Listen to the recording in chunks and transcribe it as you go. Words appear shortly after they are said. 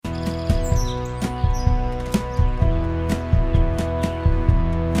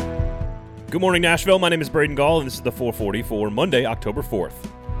Good morning, Nashville. My name is Braden Gall, and this is the 440 for Monday, October 4th.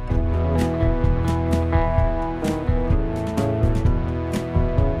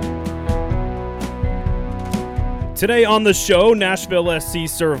 Today on the show, Nashville SC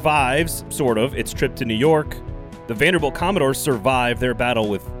survives, sort of, its trip to New York. The Vanderbilt Commodores survive their battle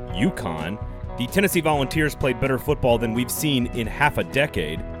with UConn. The Tennessee Volunteers played better football than we've seen in half a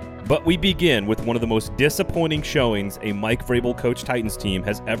decade. But we begin with one of the most disappointing showings a Mike Vrabel coach Titans team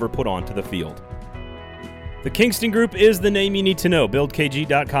has ever put onto the field. The Kingston Group is the name you need to know.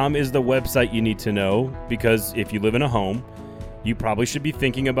 BuildKG.com is the website you need to know, because if you live in a home, you probably should be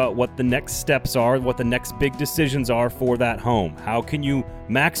thinking about what the next steps are, what the next big decisions are for that home. How can you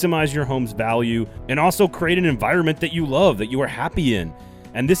maximize your home's value and also create an environment that you love, that you are happy in?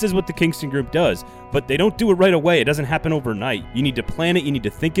 And this is what the Kingston Group does, but they don't do it right away. It doesn't happen overnight. You need to plan it, you need to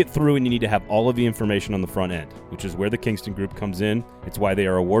think it through, and you need to have all of the information on the front end, which is where the Kingston Group comes in. It's why they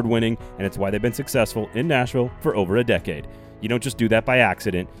are award-winning, and it's why they've been successful in Nashville for over a decade. You don't just do that by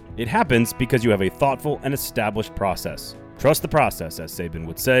accident. It happens because you have a thoughtful and established process. Trust the process, as Saban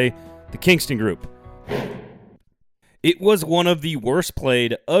would say. The Kingston Group. It was one of the worst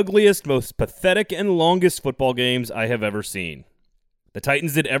played, ugliest, most pathetic, and longest football games I have ever seen. The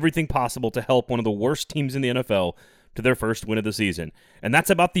Titans did everything possible to help one of the worst teams in the NFL to their first win of the season, and that's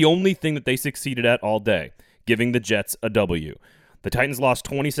about the only thing that they succeeded at all day, giving the Jets a W. The Titans lost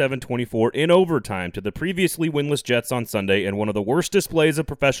 27-24 in overtime to the previously winless Jets on Sunday in one of the worst displays of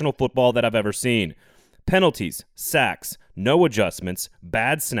professional football that I've ever seen. Penalties, sacks, no adjustments,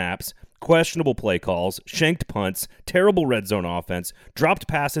 bad snaps, questionable play calls, shanked punts, terrible red zone offense, dropped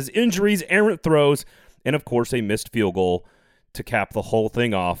passes, injuries, errant throws, and of course a missed field goal to cap the whole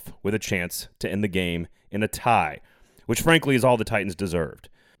thing off with a chance to end the game in a tie, which frankly is all the Titans deserved.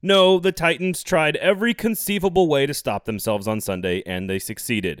 No, the Titans tried every conceivable way to stop themselves on Sunday, and they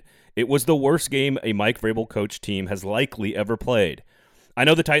succeeded. It was the worst game a Mike Vrabel coach team has likely ever played. I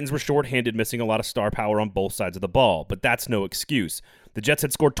know the Titans were shorthanded, missing a lot of star power on both sides of the ball, but that's no excuse. The Jets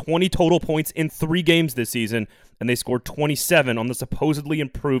had scored 20 total points in 3 games this season, and they scored 27 on the supposedly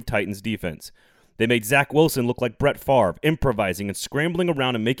improved Titans defense. They made Zach Wilson look like Brett Favre, improvising and scrambling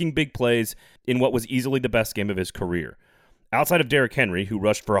around and making big plays in what was easily the best game of his career. Outside of Derrick Henry, who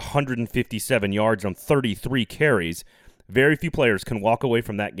rushed for 157 yards on 33 carries, very few players can walk away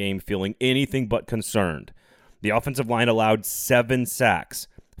from that game feeling anything but concerned. The offensive line allowed 7 sacks,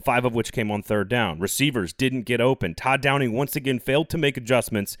 5 of which came on third down. Receivers didn't get open. Todd Downing once again failed to make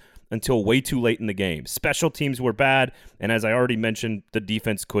adjustments until way too late in the game. Special teams were bad, and as I already mentioned, the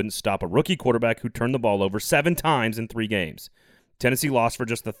defense couldn't stop a rookie quarterback who turned the ball over 7 times in 3 games. Tennessee lost for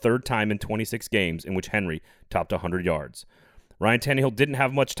just the 3rd time in 26 games in which Henry topped 100 yards. Ryan Tannehill didn't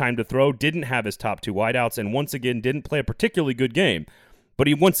have much time to throw, didn't have his top 2 wideouts, and once again didn't play a particularly good game. But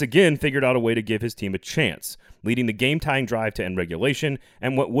he once again figured out a way to give his team a chance, leading the game-tying drive to end regulation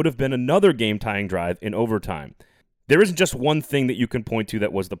and what would have been another game-tying drive in overtime. There isn't just one thing that you can point to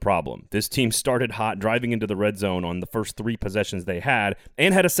that was the problem. This team started hot, driving into the red zone on the first 3 possessions they had,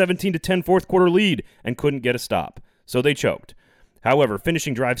 and had a 17-10 fourth quarter lead and couldn't get a stop. So they choked. However,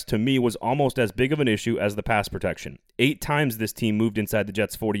 finishing drives to me was almost as big of an issue as the pass protection. 8 times this team moved inside the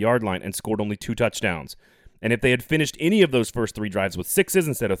Jets' 40-yard line and scored only 2 touchdowns. And if they had finished any of those first 3 drives with 6s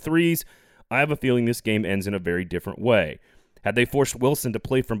instead of 3s, I have a feeling this game ends in a very different way. Had they forced Wilson to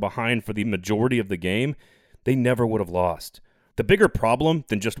play from behind for the majority of the game, they never would have lost. The bigger problem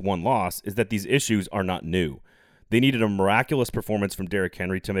than just one loss is that these issues are not new. They needed a miraculous performance from Derrick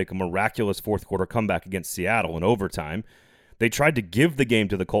Henry to make a miraculous fourth quarter comeback against Seattle in overtime. They tried to give the game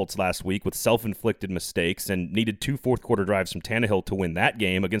to the Colts last week with self-inflicted mistakes and needed 2 fourth quarter drives from Tannehill to win that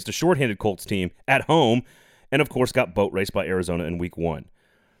game against a shorthanded Colts team at home, and of course got boat raced by Arizona in week 1.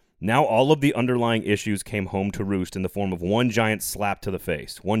 Now all of the underlying issues came home to roost in the form of one giant slap to the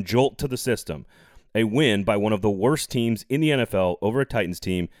face, one jolt to the system, a win by one of the worst teams in the NFL over a Titans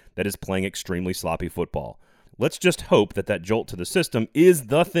team that is playing extremely sloppy football. Let's just hope that that jolt to the system is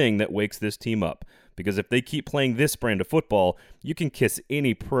the thing that wakes this team up, because if they keep playing this brand of football, you can kiss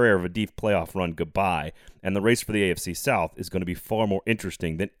any prayer of a deep playoff run goodbye, and the race for the AFC South is going to be far more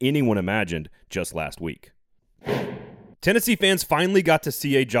interesting than anyone imagined just last week. Tennessee fans finally got to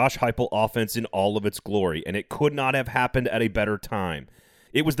see a Josh Heupel offense in all of its glory, and it could not have happened at a better time.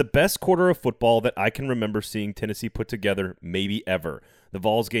 It was the best quarter of football that I can remember seeing Tennessee put together maybe ever. The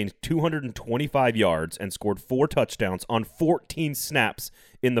Vols gained 225 yards and scored 4 touchdowns on 14 snaps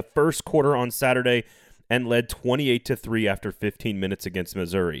in the first quarter on Saturday and led 28-3 after 15 minutes against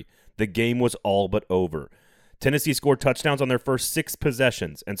Missouri. The game was all but over. Tennessee scored touchdowns on their first 6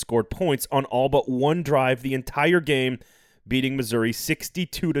 possessions and scored points on all but one drive the entire game, beating Missouri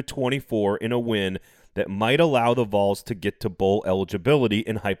 62-24 in a win that might allow the Vols to get to bowl eligibility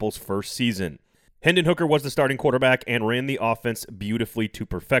in Heupel's first season. Hendon Hooker was the starting quarterback and ran the offense beautifully to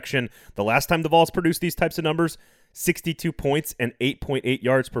perfection. The last time the Vols produced these types of numbers, 62 points and 8.8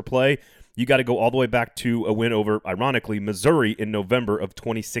 yards per play. You got to go all the way back to a win over, ironically, Missouri in November of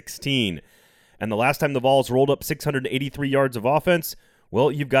 2016. And the last time the Vols rolled up 683 yards of offense,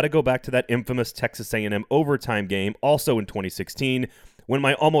 well, you've got to go back to that infamous Texas A&M overtime game, also in 2016, when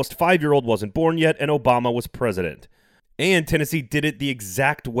my almost 5-year-old wasn't born yet and Obama was president. And Tennessee did it the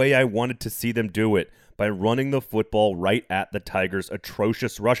exact way I wanted to see them do it, by running the football right at the Tigers'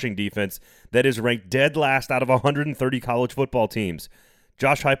 atrocious rushing defense that is ranked dead last out of 130 college football teams.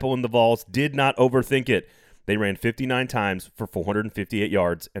 Josh Heupel and the Vols did not overthink it. They ran 59 times for 458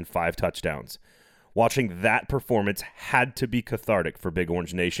 yards and 5 touchdowns. Watching that performance had to be cathartic for Big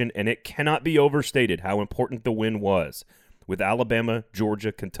Orange Nation, and it cannot be overstated how important the win was. With Alabama,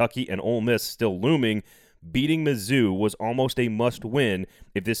 Georgia, Kentucky, and Ole Miss still looming, beating Mizzou was almost a must-win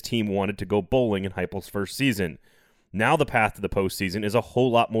if this team wanted to go bowling in Heupel's first season. Now the path to the postseason is a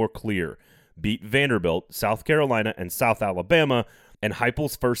whole lot more clear. Beat Vanderbilt, South Carolina, and South Alabama, and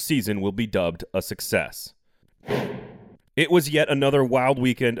Heupel's first season will be dubbed a success. It was yet another wild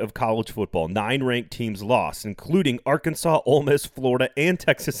weekend of college football. 9 ranked teams lost, including Arkansas, Ole Miss, Florida, and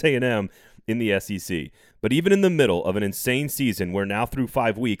Texas A&M in the SEC. But even in the middle of an insane season where now through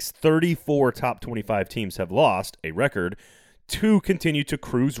 5 weeks, 34 top 25 teams have lost, a record, 2 continue to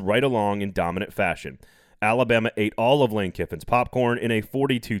cruise right along in dominant fashion. Alabama ate all of Lane Kiffin's popcorn in a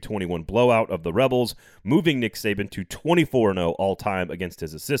 42-21 blowout of the Rebels, moving Nick Saban to 24-0 all-time against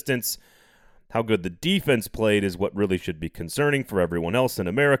his assistants. How good the defense played is what really should be concerning for everyone else in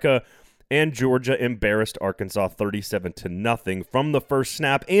America. And Georgia embarrassed Arkansas 37-0 from the first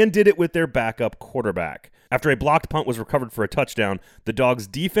snap and did it with their backup quarterback. After a blocked punt was recovered for a touchdown, the Dogs'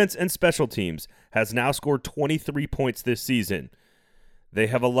 defense and special teams has now scored 23 points this season. They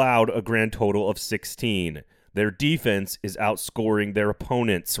have allowed a grand total of 16. Their defense is outscoring their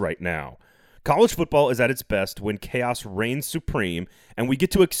opponents right now. College football is at its best when chaos reigns supreme and we get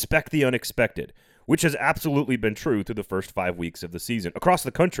to expect the unexpected, which has absolutely been true through the first 5 weeks of the season, across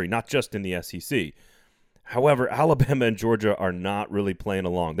the country, not just in the SEC. However, Alabama and Georgia are not really playing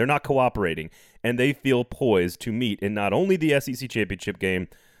along. They're not cooperating, and they feel poised to meet in not only the SEC championship game,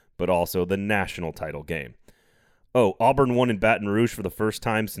 but also the national title game. Oh, Auburn won in Baton Rouge for the first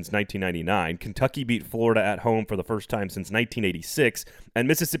time since 1999. Kentucky beat Florida at home for the first time since 1986. And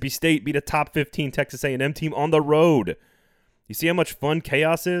Mississippi State beat a top 15 Texas A&M team on the road. You see how much fun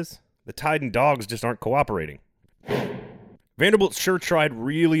chaos is? The Tide and Dogs just aren't cooperating. Vanderbilt sure tried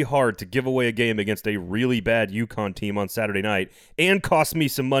really hard to give away a game against a really bad UConn team on Saturday night and cost me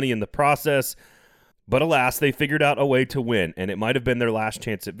some money in the process. But alas, they figured out a way to win, and it might have been their last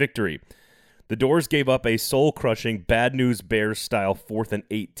chance at victory. The Doors gave up a soul-crushing, Bad News Bears-style 4th and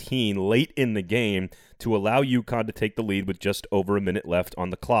 18 late in the game to allow UConn to take the lead with just over a minute left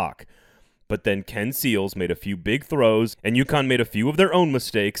on the clock. But then Ken Seals made a few big throws, and UConn made a few of their own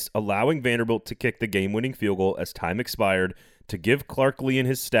mistakes, allowing Vanderbilt to kick the game-winning field goal as time expired to give Clark Lee and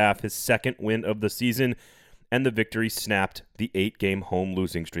his staff his second win of the season, and the victory snapped the 8-game home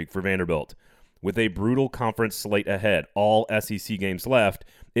losing streak for Vanderbilt. With a brutal conference slate ahead, all SEC games left,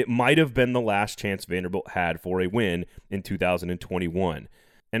 it might have been the last chance Vanderbilt had for a win in 2021.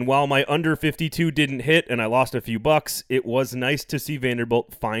 And while my under 52 didn't hit and I lost a few bucks, it was nice to see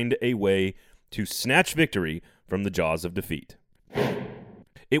Vanderbilt find a way to snatch victory from the jaws of defeat.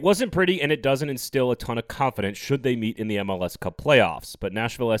 It wasn't pretty, and it doesn't instill a ton of confidence should they meet in the MLS Cup playoffs, but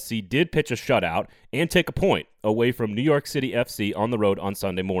Nashville SC did pitch a shutout and take a point away from New York City FC on the road on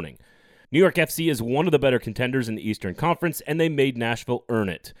Sunday morning. New York FC is one of the better contenders in the Eastern Conference, and they made Nashville earn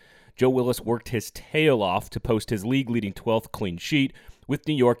it. Joe Willis worked his tail off to post his league-leading 12th clean sheet, with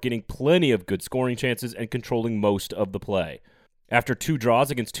New York getting plenty of good scoring chances and controlling most of the play. After 2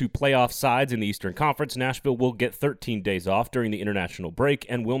 draws against 2 playoff sides in the Eastern Conference, Nashville will get 13 days off during the international break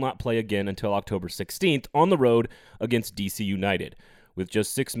and will not play again until October 16th on the road against DC United. With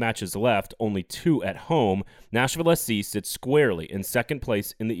just 6 matches left, only 2 at home, Nashville SC sits squarely in second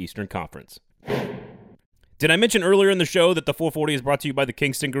place in the Eastern Conference. Did I mention earlier in the show that the 440 is brought to you by the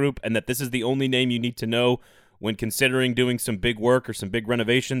Kingston Group and that this is the only name you need to know when considering doing some big work or some big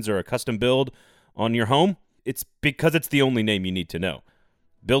renovations or a custom build on your home? It's because it's the only name you need to know.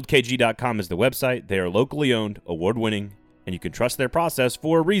 BuildKG.com is the website. They are locally owned, award-winning, and you can trust their process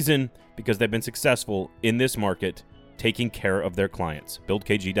for a reason because they've been successful in this market taking care of their clients.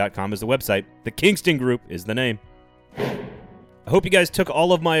 BuildKG.com is the website. The Kingston Group is the name. hope you guys took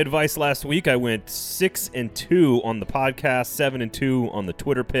all of my advice last week. I went 6-2 on the podcast, 7-2 on the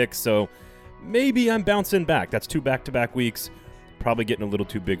Twitter picks, so maybe I'm bouncing back. That's 2 back-to-back weeks. Probably getting a little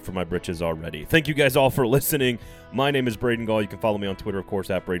too big for my britches already. Thank you guys all for listening. My name is Braden Gall. You can follow me on Twitter, of course,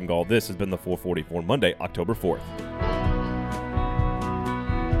 at Braden Gall. This has been the 444 Monday, October 4th.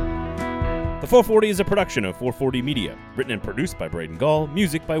 The 440 is a production of 440 Media, written and produced by Braden Gall,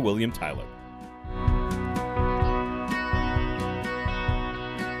 music by William Tyler.